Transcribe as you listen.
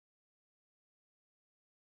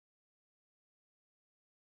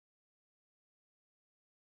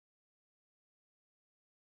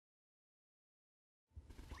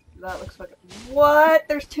That looks like what?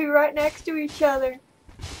 There's two right next to each other.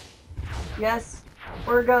 Yes,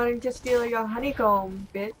 we're going to steal your honeycomb,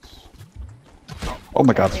 bitch. Oh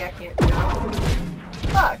my god. I can't do it.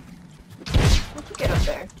 Fuck. How'd you get up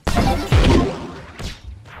there?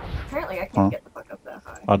 Apparently I can't get the fuck up that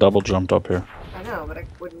high. I double jumped up here. I know, but it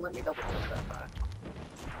wouldn't let me double jump that high.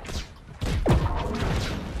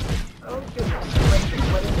 Oh goodness. Wait,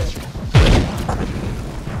 what is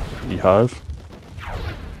it? Beehive.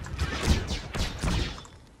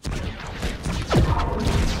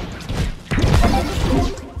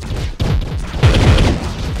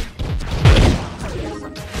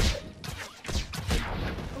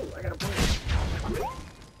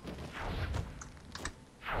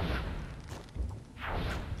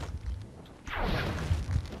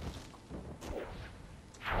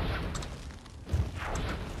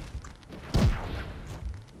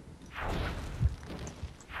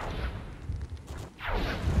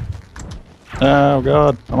 Oh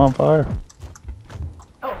god, I'm on fire.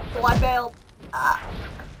 Oh, well I failed. Ah.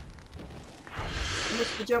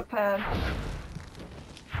 Missed the jump pad.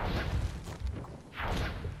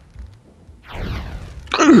 I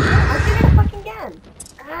did it fucking again.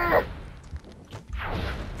 Ah.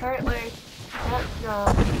 Apparently, that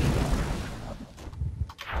job.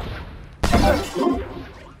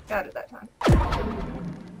 Got it that time.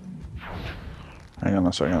 Hang on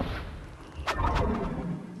a second.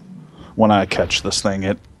 When I catch this thing,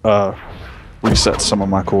 it resets some of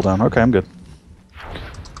my cooldown. Okay, I'm good.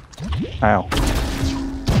 Ow.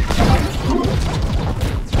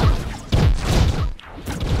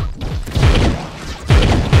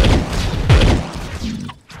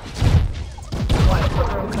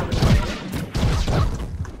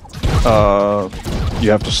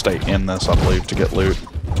 You have to stay in this, I believe, to get loot.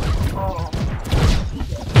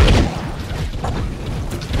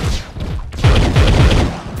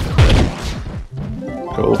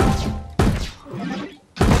 Cool.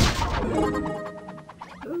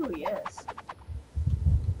 Ooh, yes.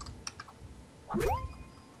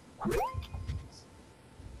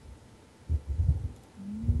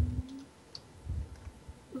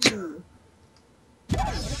 Ooh.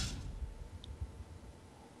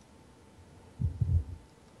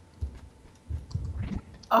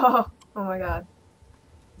 Oh my god.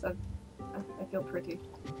 I feel pretty.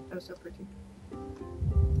 That was so pretty.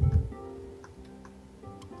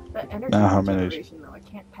 That energy generation, though, I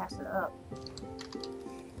can't pass it up.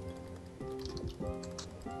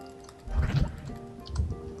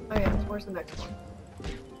 Oh yeah, where's the next one?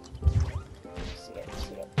 See it.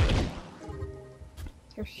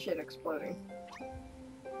 Here's shit exploding.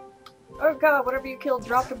 Oh god, whatever you killed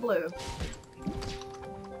dropped a blue.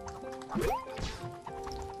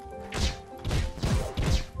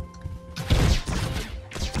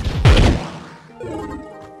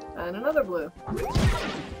 And another blue.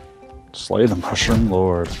 Slay the Mushroom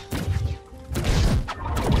Lord.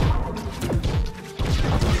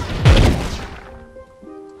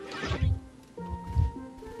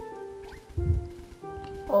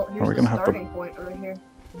 Well, here's the starting point over here.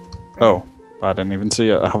 Oh, I didn't even see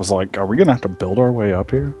it. I was like, are we gonna have to build our way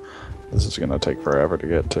up here? This is gonna take forever to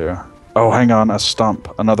get to. Oh, hang on, a stump.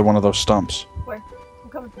 Another one of those stumps. Where? I'm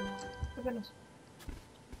coming. Oh goodness.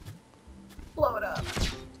 Blow it up.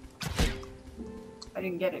 I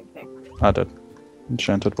didn't get anything. I did.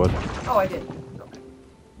 Enchanted wood. Oh, I did. Okay.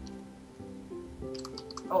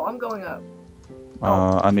 Oh, I'm going up.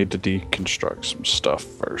 I need to deconstruct some stuff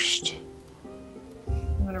first.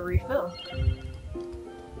 I'm gonna refill.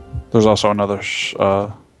 There's also another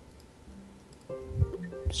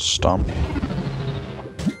stump.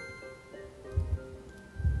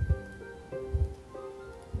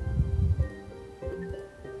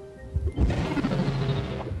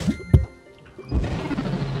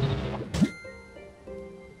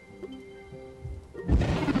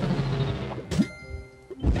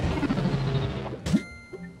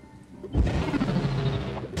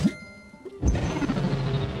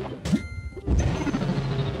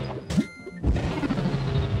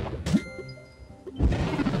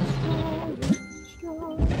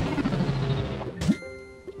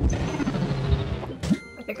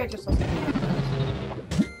 I just saw something like that.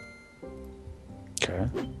 Okay.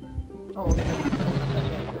 Oh, look at that going up that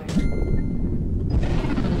damn thing.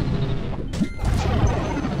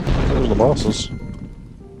 Those are the bosses.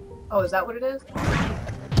 Oh, is that what it is?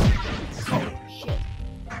 Oh, shit.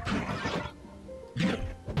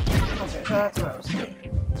 Okay, so that's what I was saying.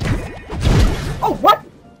 Oh, what?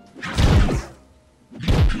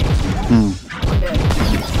 Hmm. I'm dead.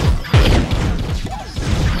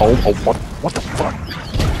 Oh, what the fuck?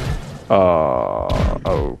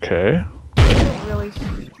 Okay. They're really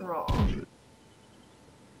strong. Aw.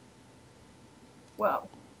 Well.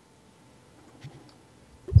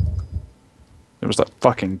 It was that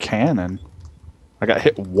fucking cannon. I got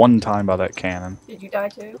hit one time by that cannon. Did you die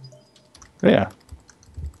too? Yeah.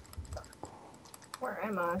 Where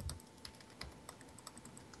am I?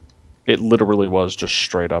 It literally was just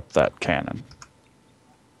straight up that cannon.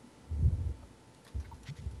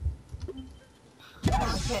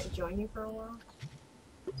 I can't join you for a while.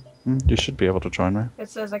 You should be able to join me. It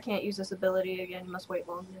says I can't use this ability again. You must wait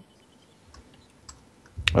longer.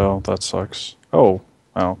 Oh, that sucks. Oh,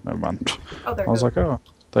 never mind. Oh, there I was like, oh,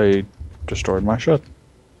 they destroyed my shit.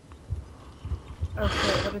 Oh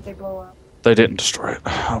shit, what did they blow up? They didn't destroy it.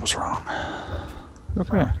 I was wrong.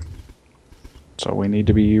 Okay. So we need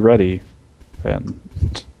to be ready.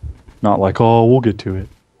 And not like, oh, we'll get to it.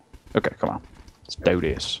 Okay, come on. Let's do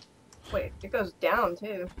this. Wait, it goes down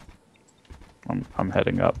too. I'm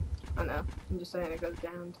heading up. I know. I'm just saying it goes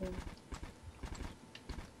down too.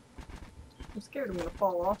 I'm scared I'm gonna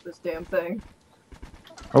fall off this damn thing.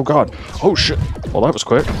 Oh god. Oh shit. Well, that was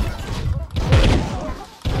quick.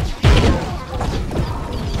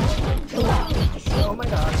 Oh my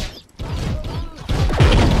god.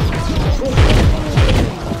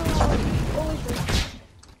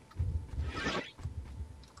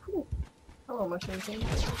 Whew. Hello, mushroom king.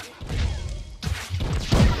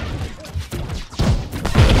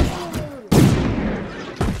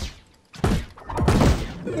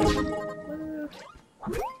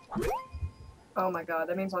 Oh my god,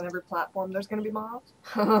 that means on every platform there's gonna be mobs?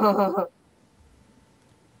 I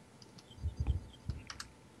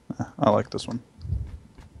like this one.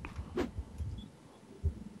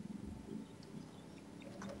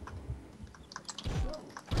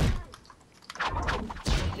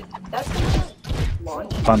 That's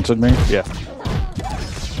launch. Hunted me? Yeah.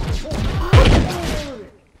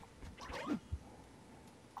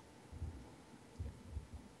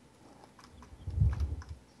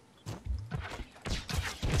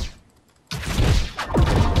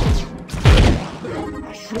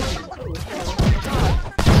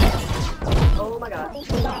 Oh my god. Oh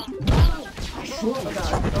god. Oh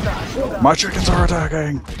god. Oh god. My chickens are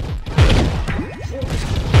attacking!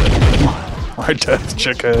 My death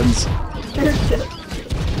chickens!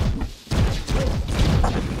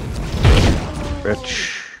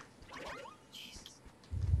 Bitch.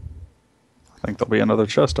 I think there'll be another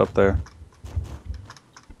chest up there.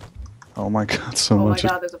 Oh my god, so Oh my much.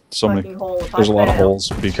 god, there's a So fucking many. hole. If There's a I lot of fail. holes.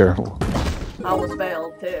 Be careful. I almost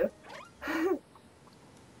failed too.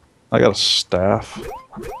 I got a staff.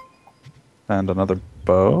 And another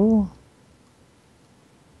bow.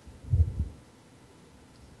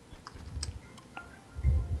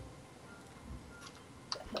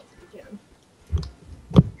 Again.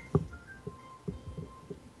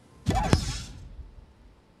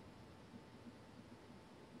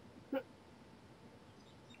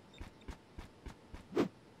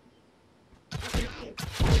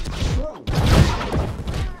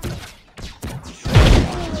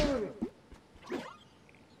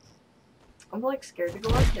 I'm like scared to go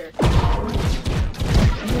up there.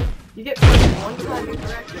 You get pushed one time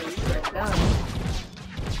incorrectly, you're done.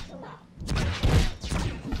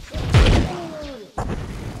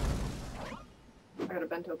 I got a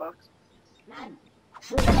bento box.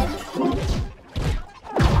 Did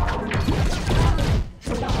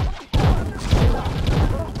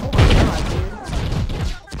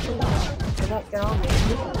that get on me?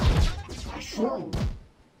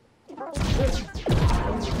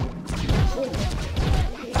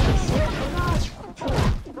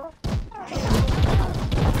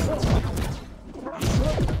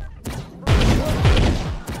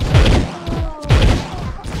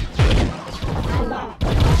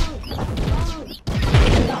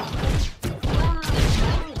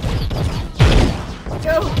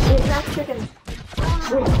 Go! Attack chicken!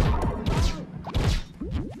 Oh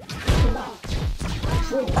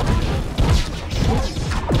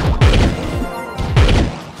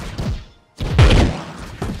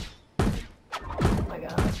my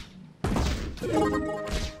god.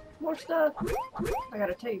 More stuff! I got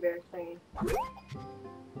a teddy bear thingy.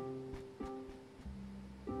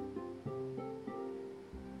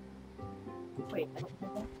 Wait, I don't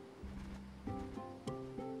have that.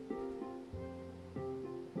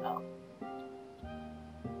 Oh.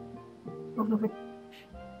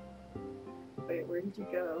 Wait, where did you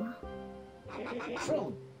go?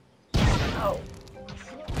 Oh.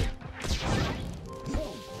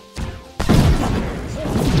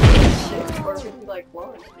 Shit, or could you like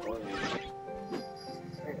launch? Is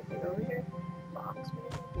there anything over here? Box,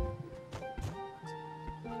 maybe?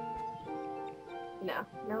 No,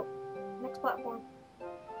 nope. Next platform.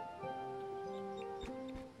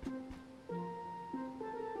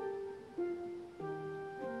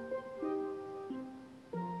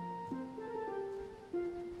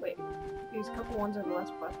 these couple ones are the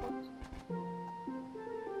last platforms?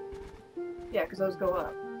 Yeah, because those go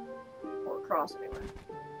up. Or across, anyway.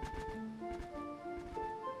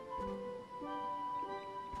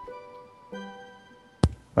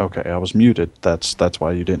 Okay, I was muted. That's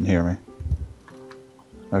why you didn't hear me.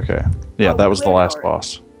 Okay. Yeah, Oh, that was the cleared last already.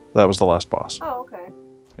 boss. That was the last boss. Oh,